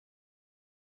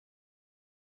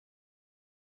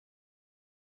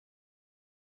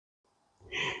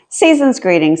Season's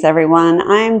greetings, everyone.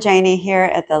 I'm Janie here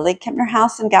at the League-Kempner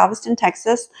House in Galveston,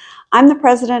 Texas. I'm the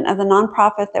president of the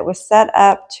nonprofit that was set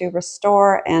up to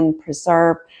restore and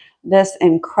preserve this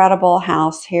incredible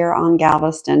house here on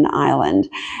Galveston Island.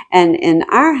 And in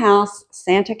our house,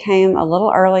 Santa came a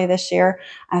little early this year.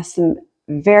 I have some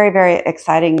very, very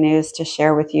exciting news to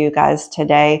share with you guys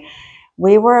today.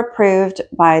 We were approved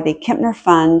by the Kempner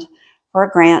Fund for a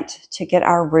grant to get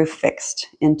our roof fixed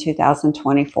in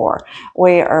 2024.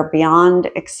 We are beyond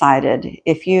excited.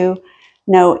 If you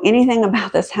know anything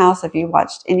about this house, if you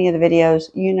watched any of the videos,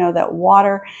 you know that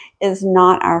water is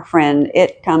not our friend.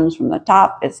 It comes from the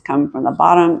top, it's come from the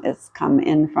bottom, it's come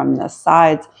in from the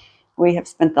sides. We have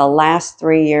spent the last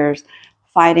 3 years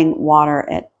fighting water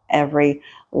at every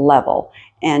level.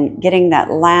 And getting that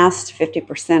last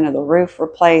 50% of the roof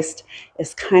replaced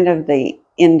is kind of the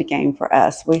end game for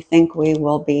us. We think we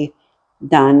will be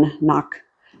done, knock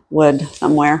wood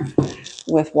somewhere,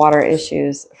 with water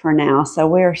issues for now. So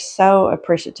we are so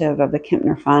appreciative of the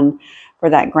Kempner Fund for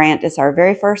that grant. It's our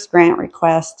very first grant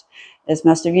request. As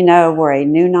most of you know, we're a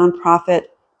new nonprofit.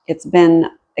 It's been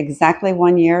exactly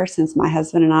 1 year since my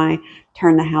husband and I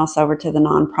turned the house over to the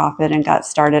nonprofit and got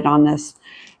started on this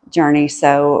journey.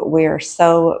 So we are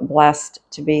so blessed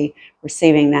to be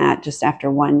receiving that just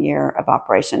after 1 year of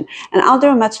operation. And I'll do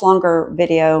a much longer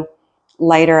video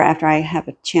later after I have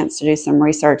a chance to do some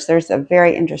research. There's a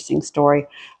very interesting story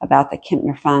about the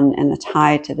Kempner Fund and the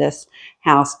tie to this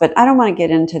house, but I don't want to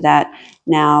get into that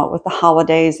now with the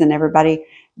holidays and everybody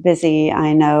busy.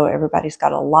 I know everybody's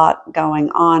got a lot going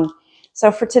on.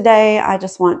 So for today, I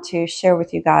just want to share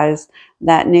with you guys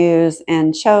that news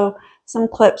and show some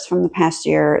clips from the past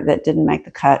year that didn't make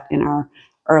the cut in our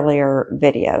earlier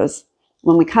videos.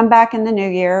 When we come back in the new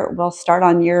year, we'll start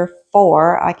on year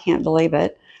 4, I can't believe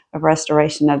it, of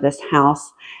restoration of this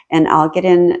house. And I'll get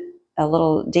in a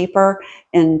little deeper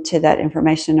into that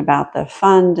information about the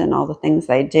fund and all the things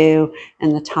they do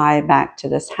and the tie back to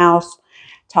this house.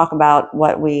 Talk about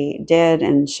what we did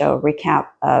and show a recap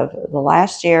of the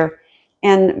last year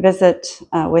and visit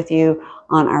with you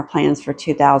on our plans for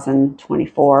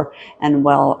 2024 and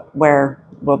where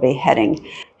we'll be heading.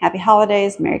 Happy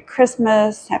holidays, Merry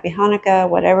Christmas, Happy Hanukkah,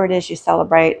 whatever it is you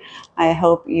celebrate. I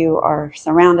hope you are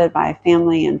surrounded by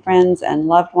family and friends and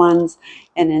loved ones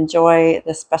and enjoy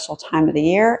this special time of the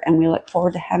year. And we look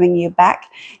forward to having you back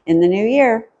in the new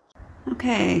year.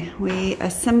 Okay, we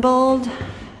assembled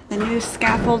the new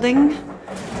scaffolding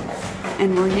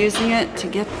and we're using it to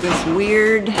get this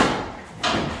weird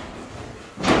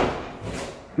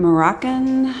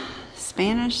Moroccan,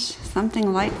 Spanish,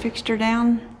 something light fixture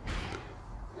down.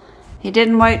 He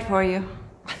didn't wait for you.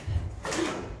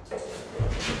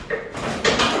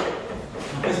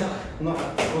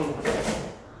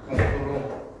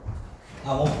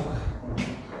 Oh,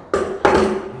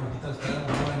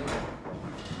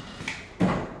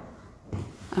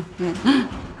 good.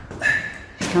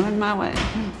 He's coming my way.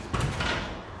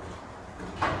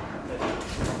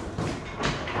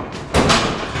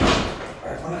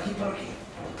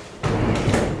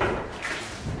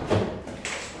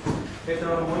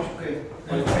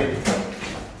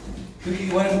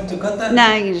 You want to cut that?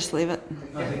 No, you can just leave it.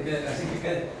 I think you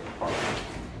can.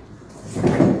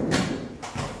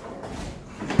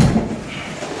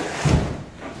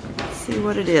 Let's see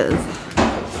what it is.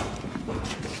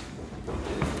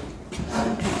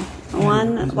 Okay.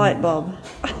 One light bulb.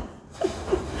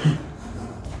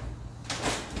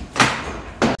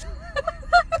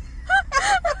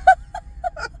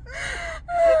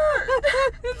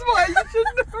 That's why you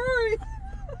shouldn't hurry.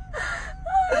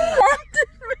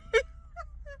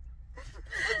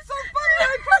 It's so funny, I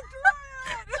poked your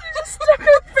eye out. You just stuck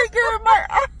her finger in my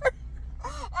eye.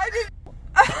 I didn't.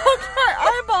 I poked my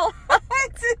eyeball. I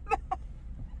did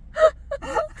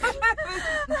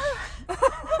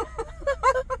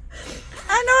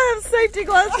I know I have safety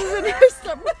glasses in here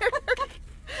somewhere.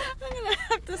 I'm gonna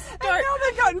have to start. And now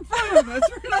they got in front of us.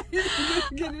 We're not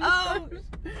even getting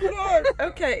Lord.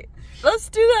 Okay, let's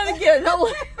do that again.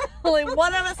 Only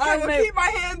one of us can move. I will keep my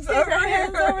hands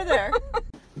over there.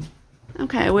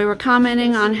 Okay, we were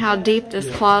commenting on how deep this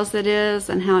closet is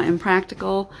and how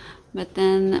impractical, but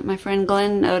then my friend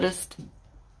Glenn noticed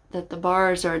that the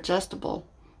bars are adjustable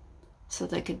so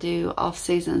they could do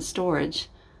off-season storage.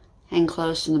 Hang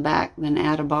clothes from the back, then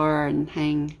add a bar and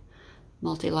hang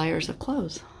multi-layers of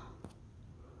clothes.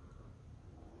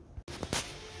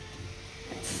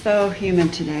 It's so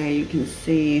humid today, you can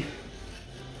see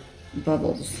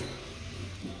bubbles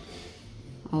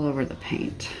all over the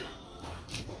paint.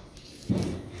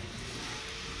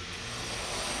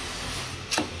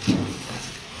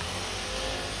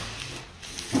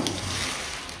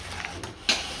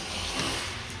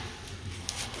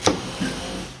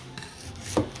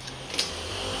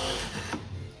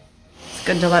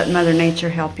 good to let Mother Nature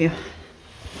help you.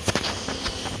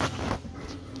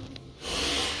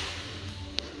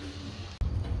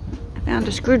 I found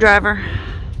a screwdriver.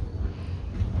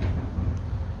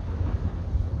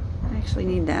 I actually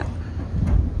need that. I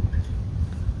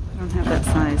don't have that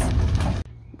size.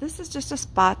 This is just a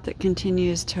spot that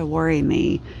continues to worry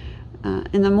me.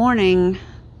 In the morning,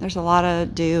 there's a lot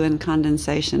of dew and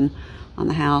condensation on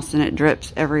the house and it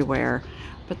drips everywhere.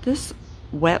 But this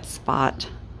wet spot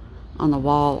on the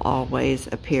wall always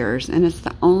appears, and it's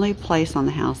the only place on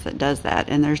the house that does that,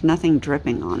 and there's nothing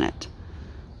dripping on it.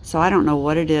 So I don't know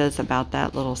what it is about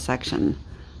that little section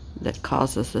that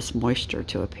causes this moisture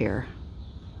to appear.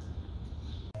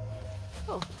 Oh,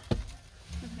 look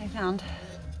what I found.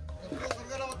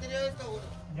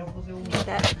 Get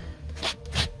that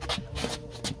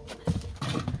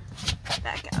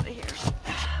back out of here.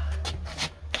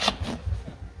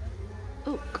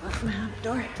 Oh, got my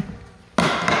door.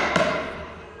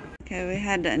 Okay, we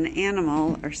had an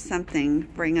animal or something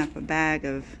bring up a bag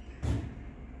of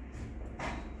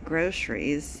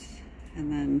groceries, and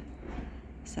then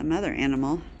some other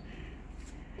animal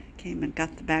came and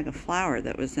got the bag of flour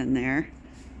that was in there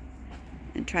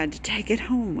and tried to take it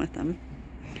home with them.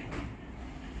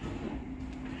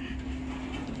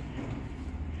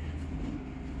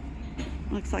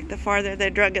 Looks like the farther they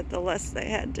drug it, the less they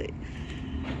had to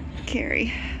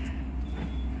carry.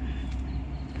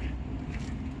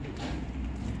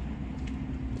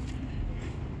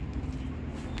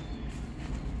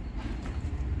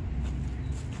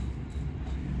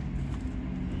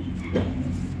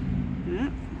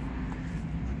 Yep.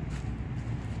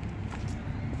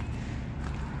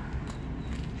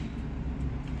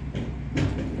 I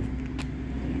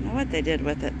don't know what they did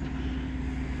with it.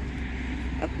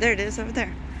 Oh, there it is over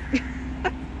there.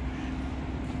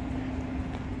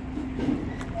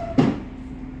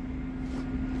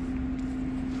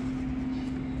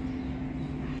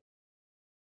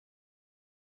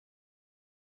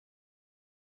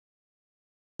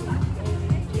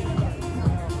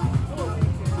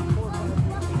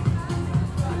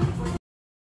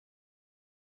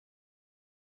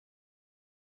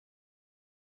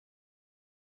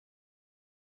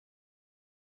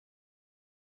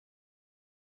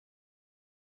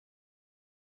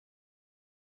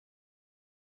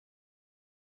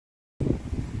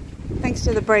 Thanks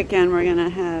to the break-in, we're going to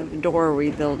have door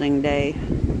rebuilding day.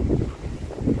 I'm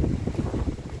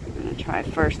going to try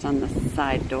first on the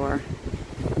side door.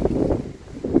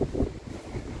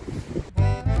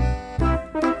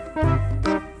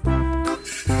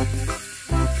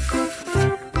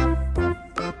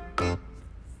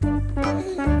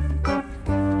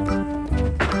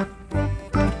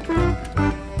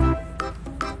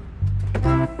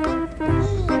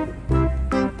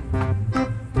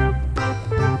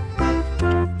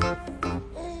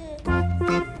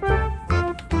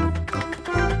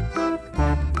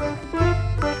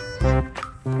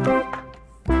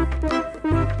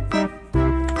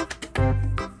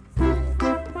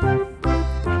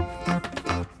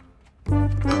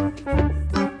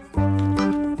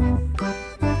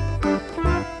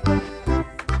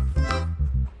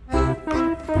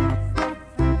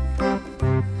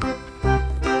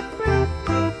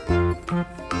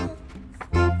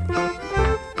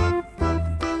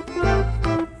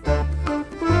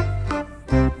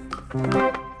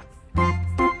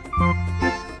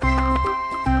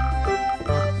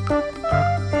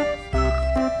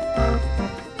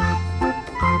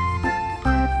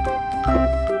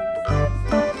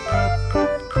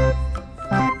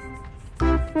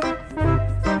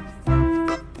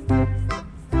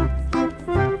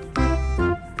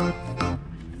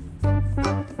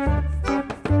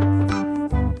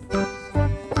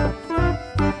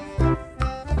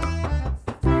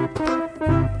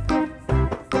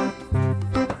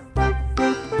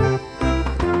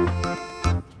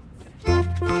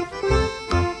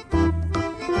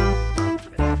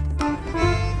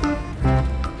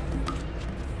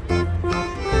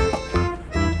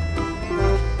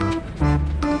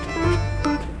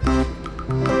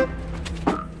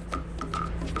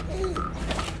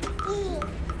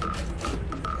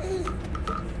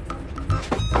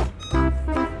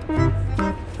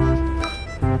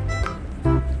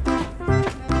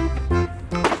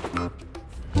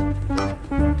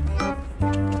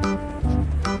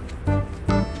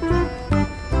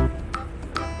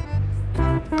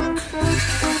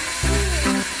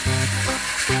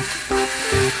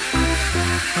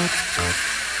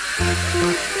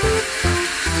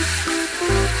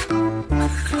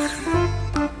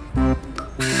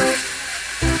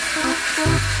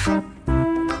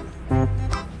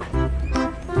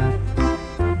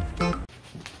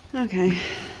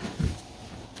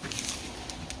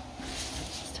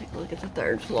 Take a look at the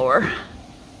third floor.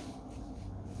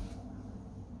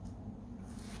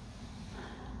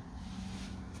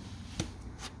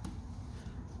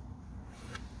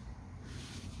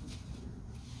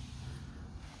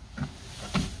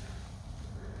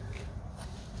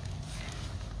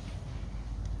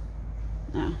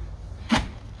 No,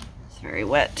 it's very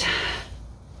wet.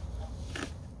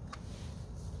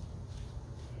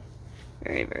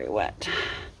 Very, very wet.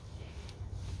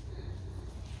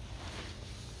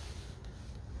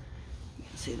 You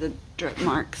can see the drip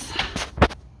marks.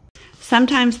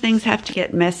 Sometimes things have to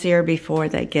get messier before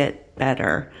they get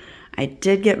better. I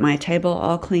did get my table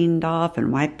all cleaned off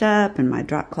and wiped up and my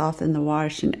drop cloth in the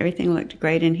wash and everything looked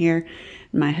great in here.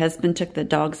 My husband took the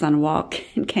dogs on a walk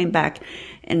and came back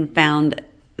and found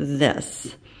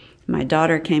this. My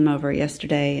daughter came over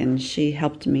yesterday and she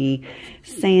helped me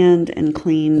sand and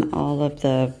clean all of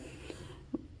the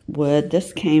wood.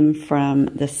 This came from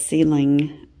the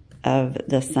ceiling of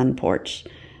the sun porch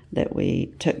that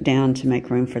we took down to make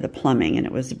room for the plumbing, and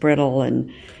it was brittle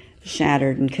and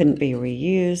shattered and couldn't be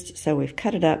reused, so we've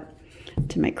cut it up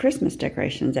to make Christmas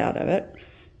decorations out of it.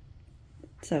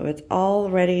 So it's all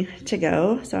ready to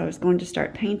go. So I was going to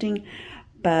start painting,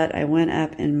 but I went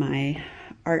up in my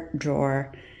art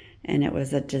drawer and it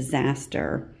was a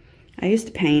disaster. I used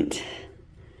to paint,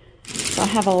 so I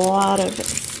have a lot of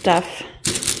stuff,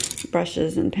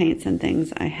 brushes and paints and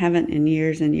things I haven't in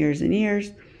years and years and years.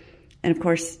 And of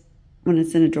course, when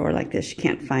it's in a drawer like this, you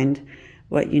can't find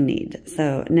what you need.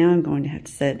 So now I'm going to have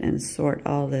to sit and sort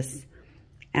all this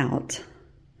out.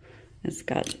 It's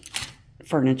got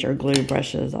furniture, glue,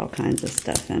 brushes, all kinds of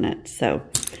stuff in it. So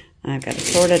I've got to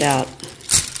sort it out,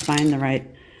 find the right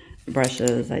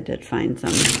brushes. I did find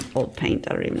some old paint.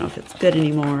 I don't even know if it's good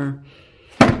anymore.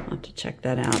 I'll have to check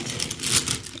that out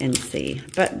and see.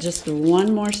 But just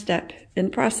one more step in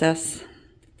the process.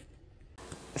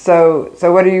 So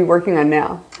what are you working on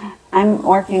now? I'm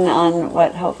working on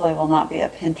what hopefully will not be a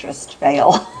Pinterest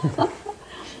fail.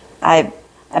 I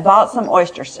bought some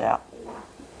oyster shells.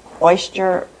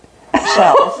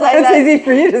 That's easy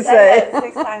for you to say.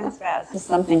 6 times fast. This is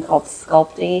something called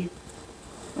Sculpty,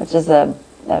 which is a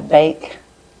bake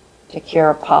to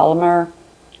cure polymer,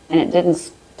 and it didn't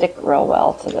stick real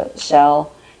well to the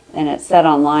shell. And it said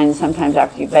online sometimes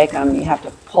after you bake them, you have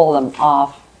to pull them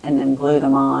off and then glue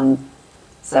them on.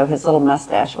 So his little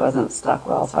mustache wasn't stuck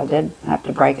well, so I did have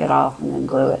to break it off and then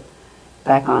glue it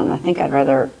back on. I think I'd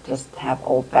rather just have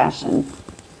old-fashioned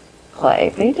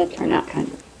clay, but he did turn out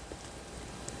kind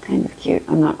of cute.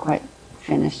 I'm not quite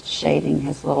finished shading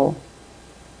his little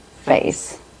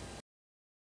face.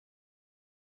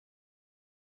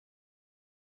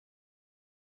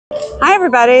 Hi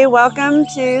everybody, welcome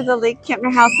to the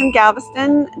League-Kempner House in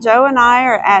Galveston. Joe and I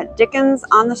are at Dickens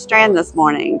on the Strand this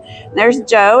morning. There's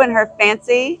Joe in her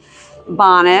fancy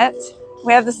bonnet.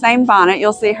 We have the same bonnet.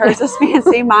 You'll see hers is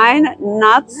fancy, mine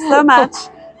not so much.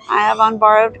 I have on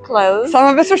borrowed clothes. Some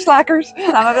of us are slackers.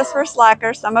 Some of us were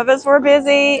slackers. Some of us were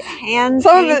busy hand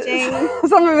painting.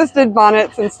 Some of us did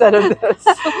bonnets instead of this.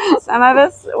 Some of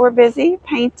us were busy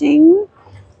painting.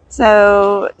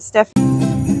 So Steph.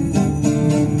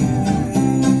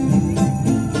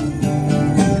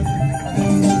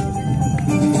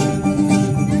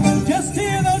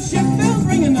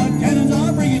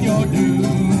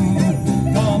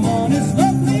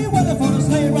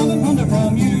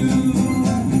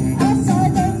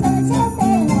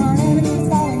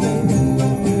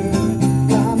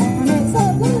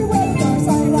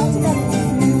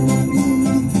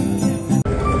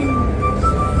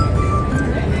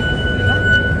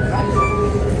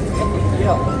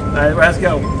 Let's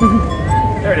go.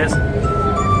 There it is. It's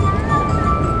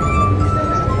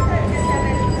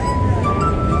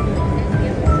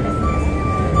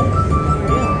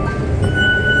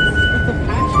a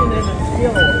passion and a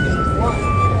skill in life.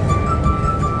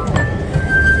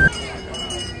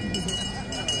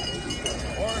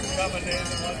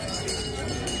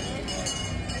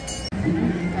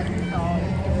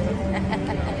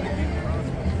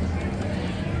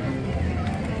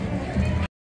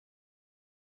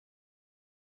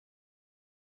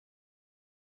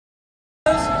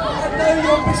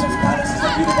 Your Bishop's Palace is a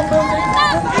beautiful building,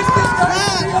 but is this going to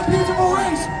be a beautiful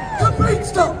race? Complete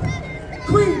stop!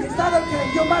 Queen, is that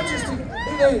okay? Your Majesty,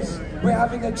 it is. We're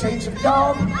having a change of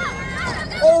guard.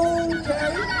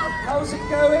 Okay, how's it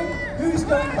going? Who's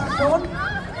going back on?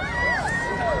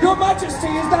 Your Majesty,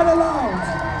 is that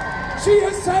allowed? She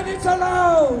has said it's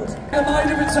allowed! A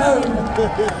mind of its own.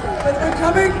 But they're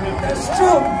coming, they're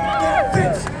strong, they're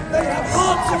fit, they have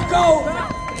hearts of gold,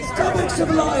 stomachs of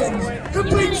lions.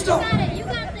 Complete stop!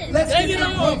 Let's give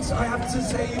them points. I have to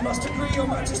say, you must agree, Your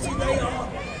Majesty, they are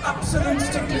absolute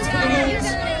sticklers for the rules.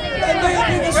 They may have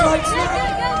been the slights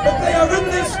now, but they are in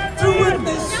this to win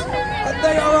this, and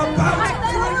they are about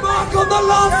to embark on the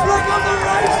last leg of the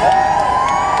race.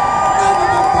 Never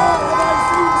before have I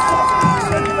seen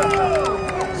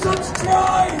such passion, such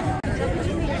drive.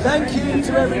 Thank you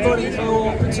to everybody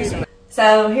for participating.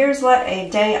 So here's what a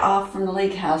day off from the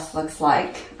League House looks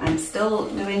like. I'm still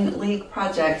doing League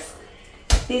projects.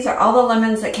 These are all the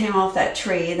lemons that came off that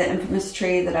tree, the infamous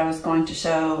tree that I was going to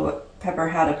show Pepper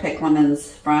how to pick lemons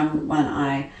from when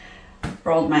I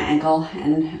rolled my ankle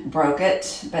and broke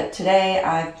it. But today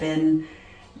I've been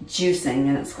juicing,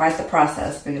 and it's quite the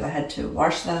process because I had to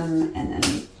wash them and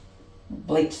then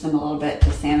bleach them a little bit to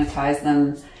sanitize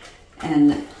them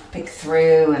and pick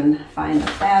through and find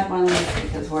the bad ones,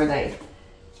 because where they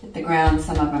hit the ground,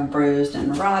 some of them bruised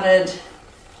and rotted.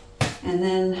 And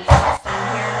then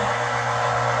stand here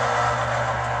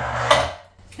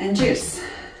and juice.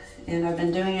 And I've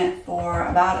been doing it for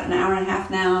about an hour and a half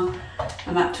now.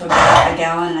 I'm up to about 1.5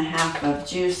 gallons of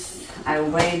juice. I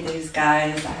weighed these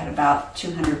guys. I had about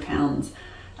 200 pounds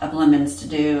of lemons to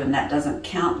do, and that doesn't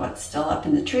count what's still up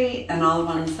in the tree and all the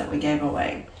ones that we gave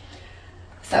away.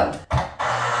 So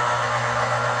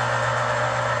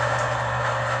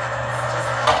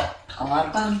a lot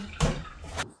of fun.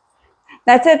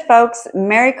 That's it, folks.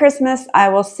 Merry Christmas. I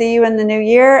will see you in the new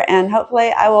year, and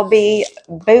hopefully I will be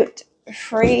boot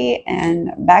free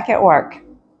and back at work.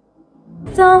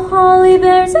 The holly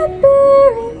bears a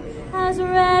berry as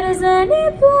red as any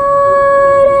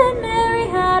blood, and Mary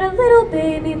had a little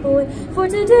baby boy for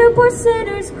to do poor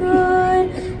sinners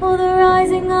good. Oh, the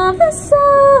rising of the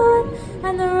sun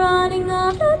and the running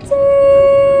of the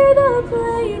deer, the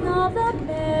playing of the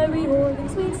merry organ,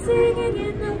 sweet singing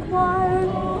in the choir.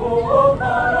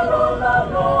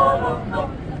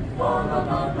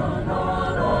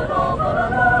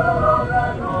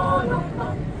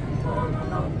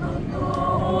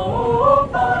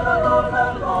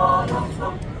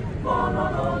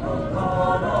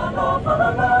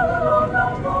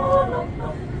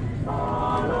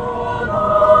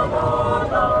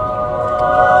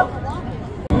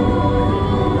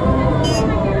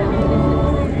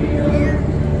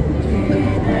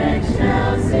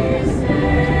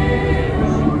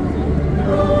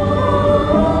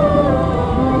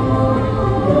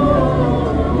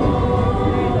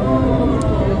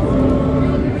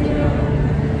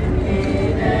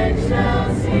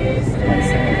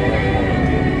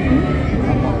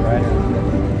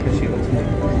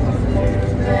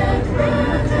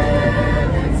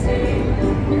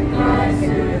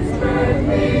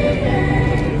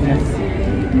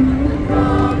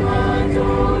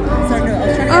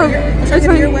 That's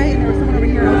fine. Your way, and there was someone over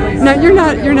here. No,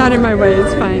 you're not in my way.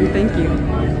 It's fine. Thank you.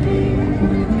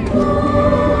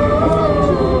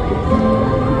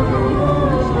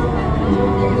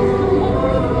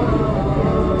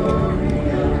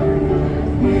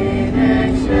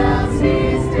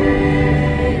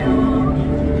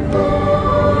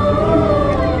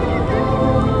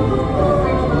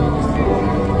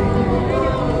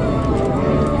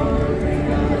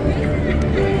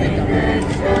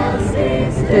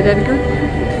 Did Edgar?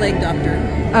 Plague doctor.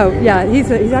 Oh, yeah,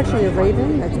 he's actually a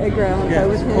raven. That's Edgar Allan Poe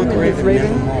with him and his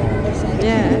raven.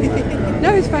 Yeah.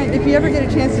 No, it's fine. If you ever get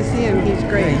a chance to see him, he's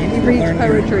great. He reads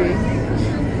poetry.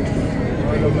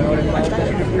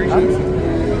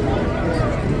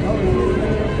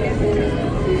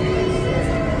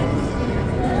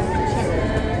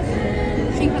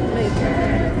 She